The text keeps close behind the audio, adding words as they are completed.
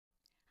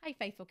Hi,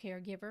 faithful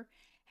caregiver.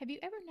 Have you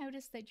ever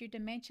noticed that your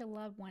dementia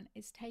loved one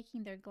is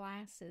taking their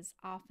glasses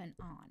off and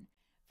on?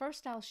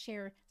 First, I'll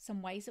share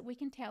some ways that we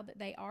can tell that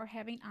they are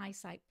having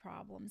eyesight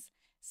problems.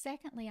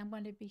 Secondly, I'm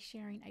going to be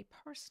sharing a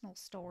personal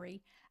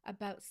story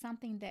about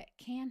something that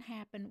can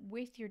happen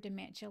with your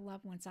dementia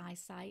loved one's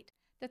eyesight.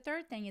 The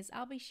third thing is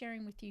I'll be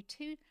sharing with you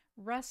two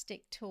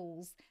rustic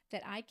tools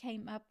that I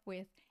came up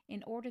with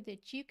in order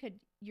that you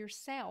could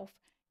yourself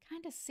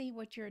kind of see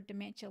what your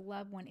dementia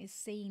loved one is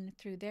seeing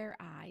through their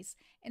eyes.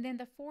 And then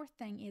the fourth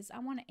thing is I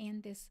want to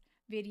end this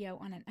video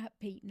on an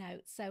upbeat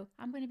note. So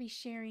I'm going to be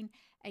sharing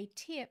a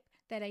tip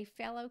that a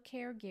fellow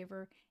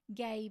caregiver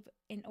gave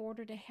in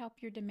order to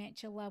help your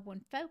dementia loved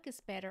one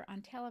focus better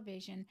on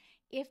television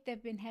if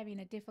they've been having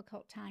a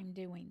difficult time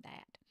doing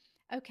that.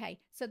 Okay,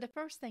 so the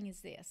first thing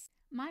is this.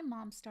 My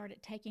mom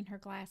started taking her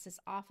glasses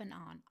off and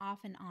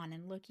on,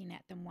 and looking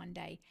at them one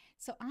day.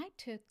 So I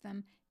took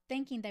them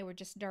thinking they were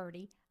just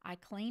dirty. I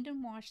cleaned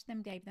and washed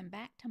them, gave them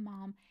back to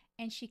mom,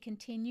 and she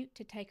continued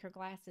to take her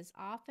glasses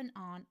off and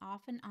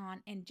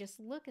on, and just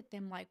look at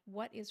them like,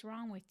 what is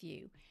wrong with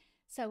you?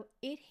 So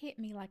it hit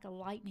me like a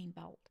lightning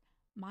bolt.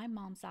 My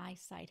mom's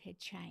eyesight had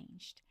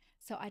changed.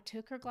 So I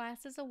took her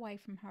glasses away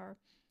from her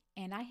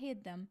and I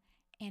hid them,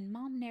 and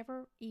mom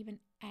never even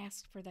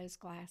asked for those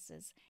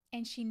glasses.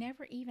 And she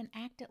never even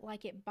acted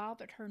like it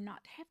bothered her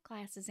not to have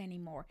glasses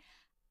anymore.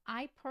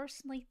 I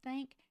personally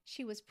think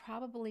she was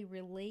probably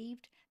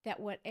relieved that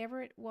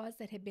whatever it was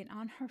that had been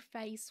on her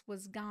face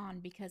was gone,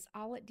 because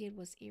all it did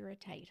was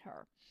irritate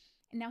her.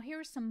 Now, here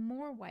are some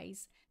more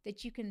ways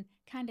that you can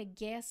kind of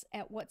guess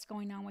at what's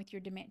going on with your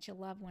dementia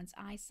loved one's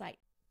eyesight.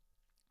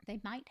 They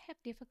might have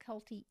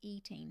difficulty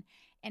eating.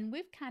 And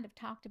we've kind of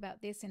talked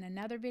about this in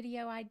another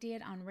video I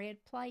did on red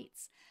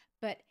plates.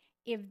 But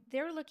if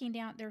they're looking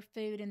down at their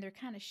food and they're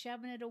kind of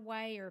shoving it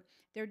away, or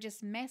they're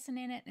just messing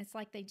in it and it's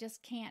like they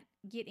just can't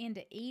get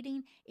into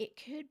eating, it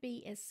could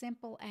be as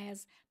simple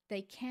as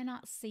they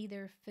cannot see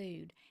their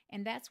food.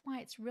 And that's why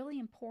it's really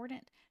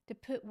important to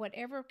put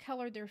whatever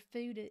color their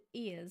food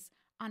is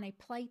on a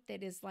plate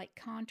that is like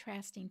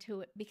contrasting to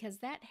it, because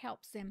that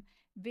helps them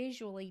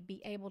visually be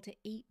able to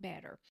eat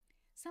better.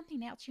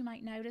 Something else you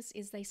might notice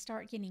is they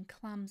start getting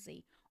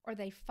clumsy, or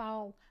they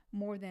fall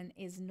more than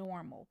is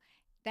normal.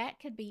 That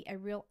could be a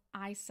real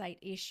eyesight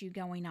issue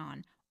going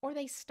on. Or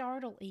they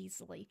startle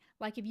easily.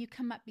 Like if you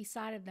come up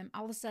beside of them,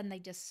 all of a sudden they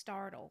just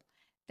startle.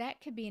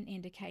 That could be an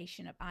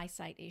indication of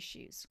eyesight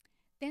issues.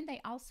 Then they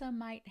also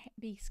might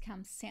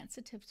become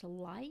sensitive to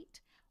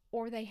light,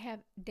 or they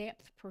have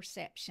depth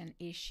perception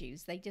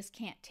issues. They just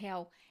can't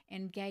tell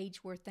and gauge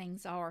where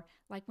things are.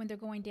 Like when they're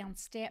going down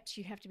steps,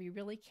 you have to be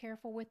really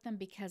careful with them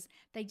because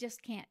they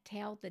just can't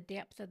tell the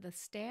depth of the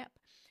step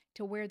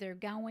to where they're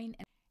going.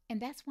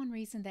 And that's one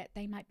reason that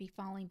they might be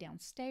falling down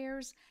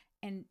stairs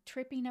and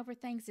tripping over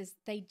things, is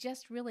they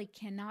just really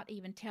cannot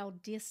even tell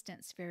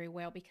distance very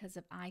well because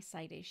of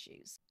eyesight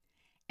issues.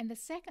 And the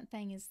second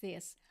thing is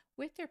this: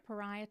 with their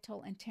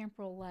parietal and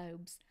temporal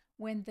lobes,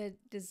 when the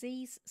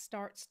disease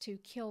starts to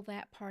kill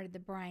that part of the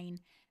brain,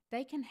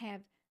 they can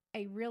have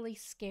a really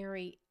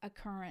scary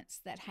occurrence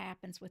that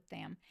happens with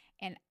them.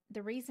 And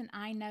the reason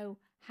I know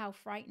how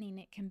frightening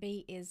it can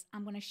be is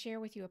I'm going to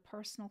share with you a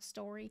personal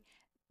story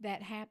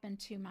that happened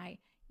to my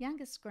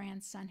youngest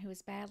grandson, who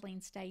is battling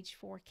stage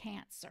 4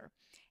 cancer.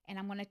 And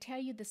I'm going to tell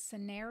you the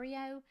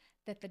scenario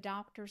that the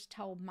doctors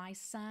told my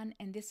son,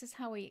 and this is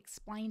how he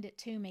explained it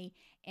to me,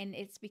 and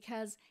it's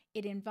because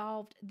it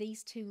involved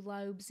these two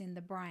lobes in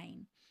the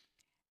brain.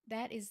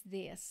 That is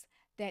this: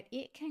 that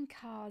it can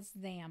cause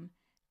them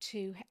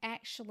to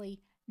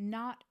actually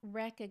not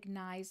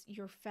recognize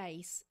your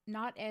face,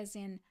 not as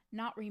in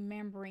not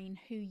remembering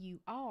who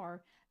you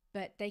are,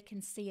 but they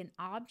can see an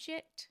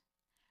object,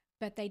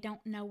 but they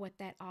don't know what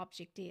that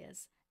object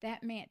is.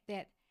 That meant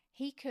that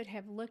he could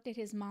have looked at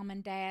his mom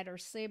and dad or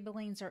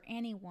siblings or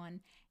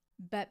anyone,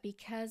 but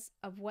because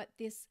of what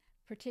this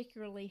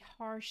particularly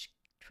harsh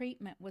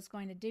treatment was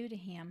going to do to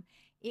him,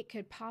 it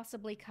could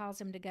possibly cause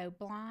him to go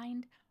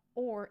blind,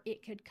 or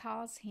it could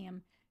cause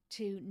him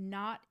to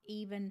not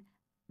even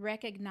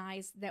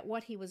recognize that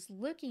what he was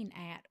looking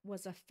at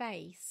was a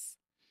face.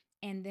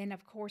 And then,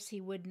 of course,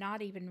 he would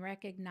not even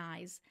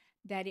recognize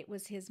that it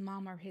was his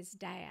mom or his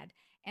dad.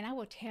 And I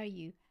will tell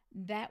you,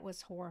 that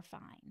was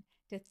horrifying,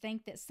 to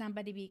think that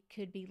somebody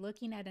could be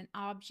looking at an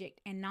object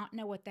and not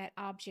know what that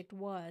object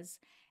was,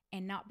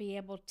 and not be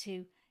able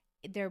to,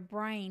 their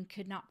brain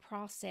could not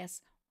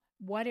process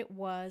what it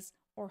was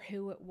or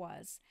who it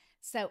was.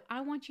 So I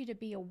want you to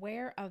be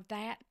aware of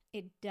that.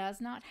 It does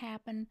not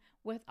happen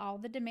with all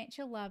the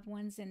dementia loved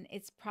ones, and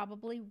it's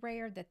probably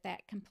rare that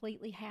that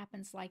completely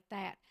happens like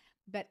that.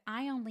 But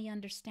I only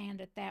understand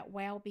it that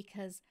well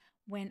because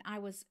when I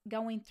was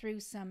going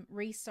through some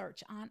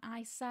research on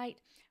eyesight,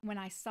 when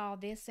I saw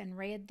this and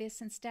read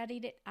this and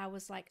studied it, I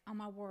was like, oh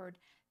my word,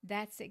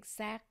 that's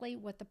exactly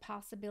what the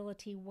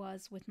possibility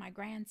was with my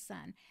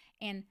grandson.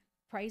 And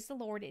praise the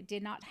Lord, it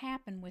did not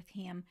happen with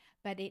him,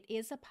 but it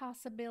is a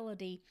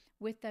possibility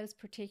with those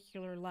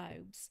particular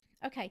lobes.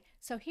 Okay,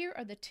 so here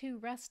are the two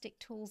rustic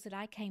tools that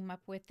I came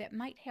up with that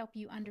might help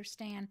you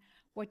understand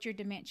what your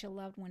dementia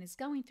loved one is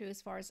going through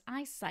as far as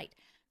eyesight.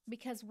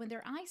 Because when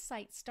their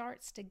eyesight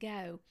starts to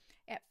go,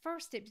 at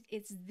first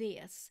it's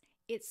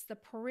the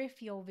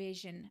peripheral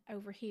vision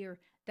over here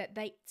that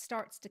they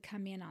starts to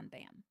come in on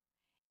them.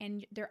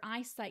 And their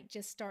eyesight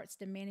just starts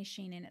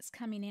diminishing, and it's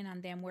coming in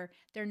on them where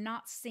they're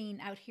not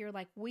seeing out here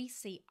like we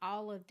see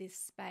all of this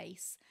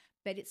space,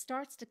 but it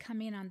starts to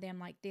come in on them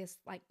like this,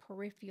 like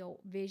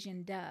peripheral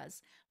vision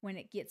does when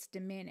it gets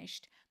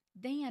diminished.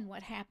 Then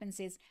what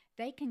happens is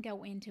they can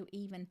go into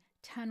even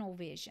tunnel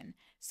vision.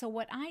 So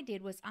what I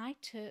did was I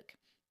took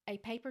a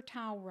paper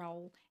towel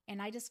roll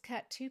and I just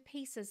cut two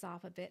pieces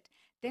off of it.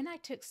 Then I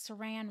took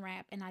saran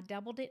wrap and I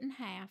doubled it in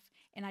half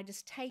and I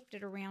just taped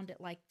it around it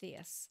like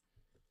this.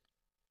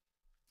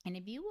 And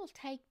if you will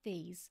take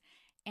these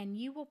and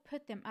you will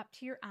put them up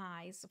to your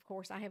eyes, of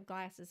course I have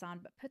glasses on,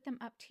 but put them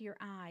up to your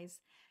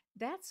eyes,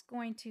 that's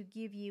going to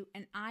give you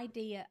an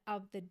idea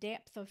of the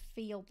depth of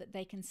field that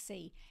they can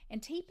see.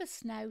 And Teepa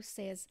Snow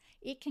says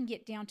it can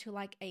get down to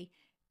like a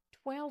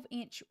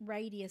 12-inch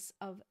radius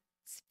of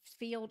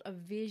field of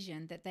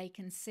vision that they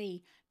can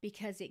see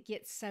because it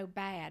gets so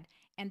bad.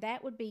 And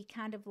that would be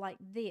kind of like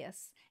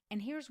this.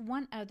 And here's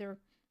one other,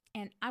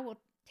 and I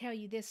will tell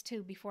you this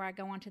too before I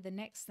go on to the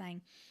next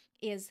thing,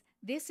 is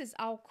this is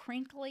all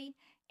crinkly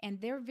and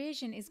their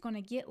vision is going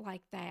to get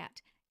like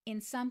that. In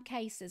some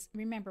cases,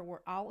 remember, we're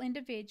all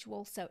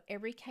individual, so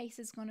every case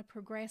is going to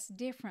progress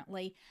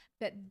differently,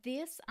 but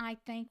this, I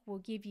think, will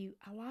give you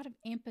a lot of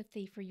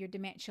empathy for your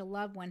dementia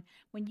loved one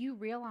when you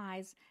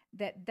realize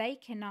that they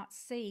cannot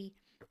see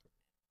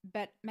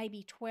but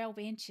maybe 12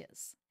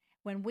 inches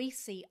when we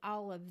see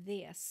all of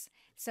this.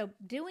 So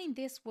doing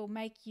this will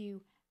make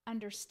you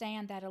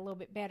understand that a little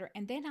bit better.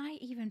 And then I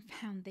even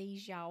found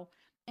these, y'all,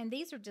 and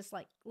these are just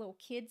like little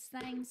kids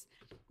things,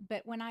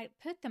 but when I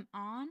put them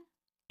on,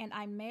 and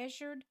I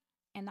measured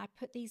and I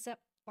put these up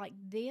like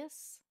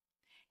this,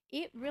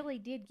 it really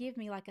did give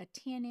me like a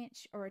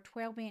 10-inch or a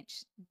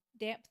 12-inch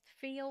depth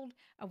field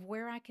of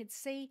where I could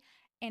see.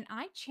 And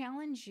I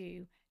challenge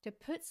you to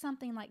put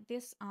something like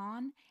this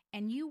on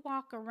and you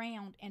walk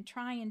around and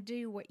try and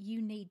do what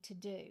you need to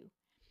do.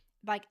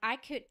 Like I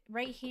could,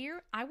 right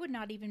here, I would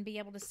not even be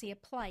able to see a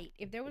plate.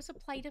 If there was a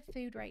plate of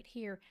food right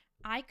here,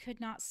 I could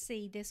not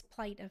see this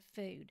plate of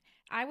food.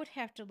 I would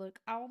have to look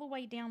all the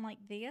way down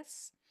like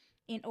this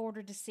in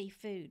order to see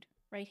food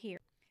right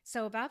here.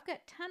 So if I've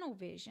got tunnel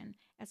vision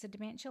as a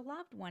dementia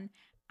loved one,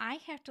 I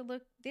have to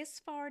look this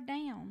far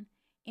down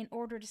in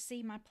order to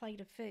see my plate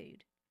of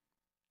food.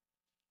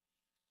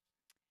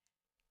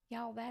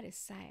 Y'all, that is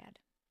sad.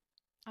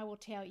 I will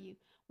tell you,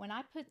 when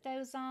I put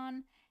those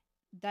on,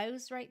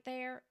 those right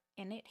there,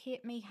 and it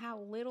hit me how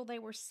little they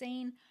were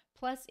seen.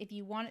 Plus, if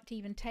you want it to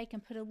even take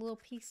and put a little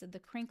piece of the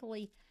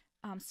crinkly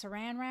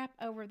saran wrap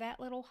over that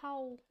little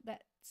hole,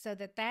 so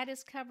that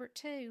is covered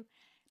too,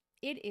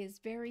 it is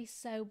very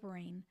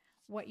sobering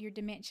what your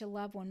dementia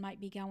loved one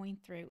might be going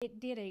through. It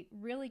did a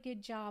really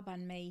good job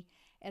on me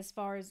as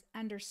far as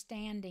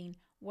understanding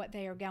what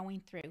they are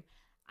going through.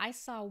 I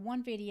saw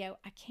one video,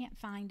 I can't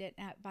find it,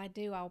 if I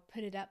do, I'll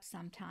put it up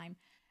sometime,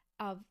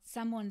 of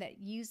someone that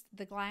used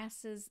the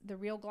glasses, the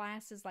real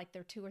glasses, like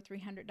they're $200 or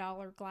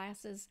 $300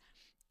 glasses.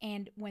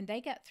 And when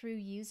they got through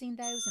using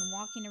those and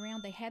walking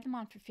around, they had them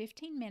on for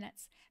 15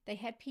 minutes. They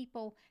had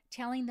people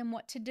telling them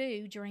what to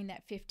do during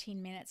that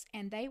 15 minutes,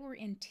 and they were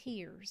in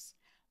tears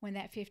when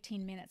that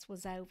 15 minutes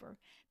was over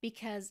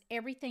because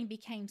everything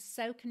became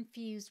so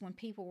confused when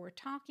people were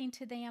talking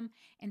to them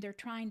and they're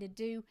trying to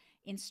do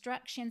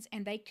instructions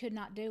and they could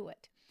not do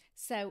it.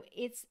 So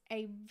it's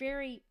a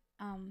very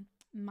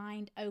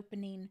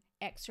mind-opening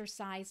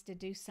exercise to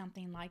do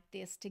something like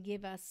this to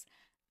give us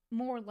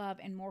more love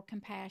and more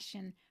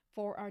compassion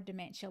for our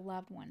dementia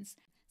loved ones.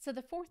 So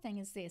the fourth thing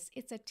is this.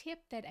 It's a tip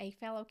that a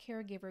fellow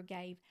caregiver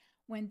gave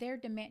when their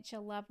dementia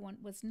loved one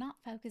was not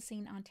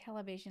focusing on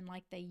television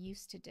like they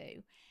used to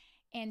do.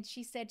 And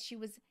she said she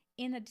was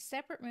in a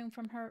separate room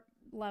from her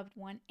loved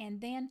one, and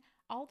then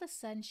all of a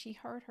sudden she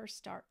heard her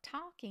start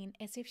talking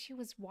as if she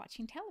was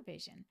watching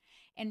television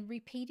and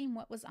repeating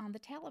what was on the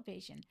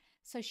television.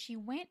 So she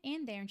went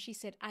in there and she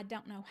said, I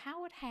don't know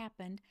how it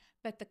happened,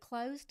 but the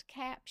closed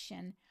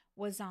caption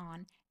was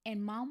on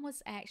and Mom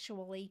was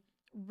actually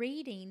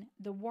reading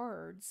the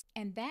words,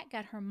 and that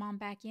got her mom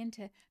back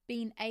into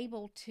being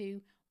able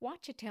to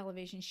watch a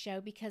television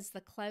show because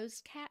the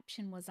closed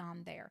caption was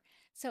on there.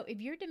 So if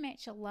your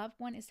dementia loved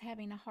one is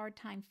having a hard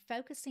time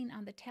focusing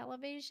on the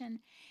television,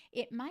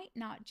 it might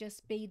not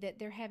just be that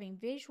they're having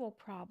visual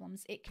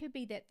problems. It could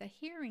be that the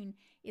hearing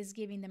is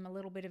giving them a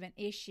little bit of an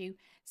issue.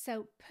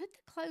 So put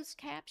the closed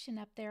caption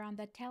up there on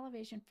the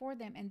television for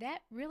them, and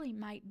that really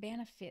might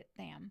benefit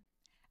them.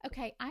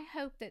 Okay, I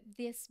hope that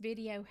this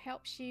video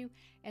helps you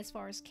as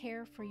far as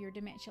care for your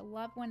dementia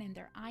loved one and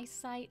their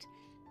eyesight.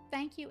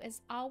 Thank you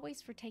as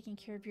always for taking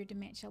care of your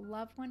dementia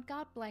loved one.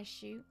 God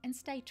bless you and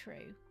stay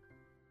true.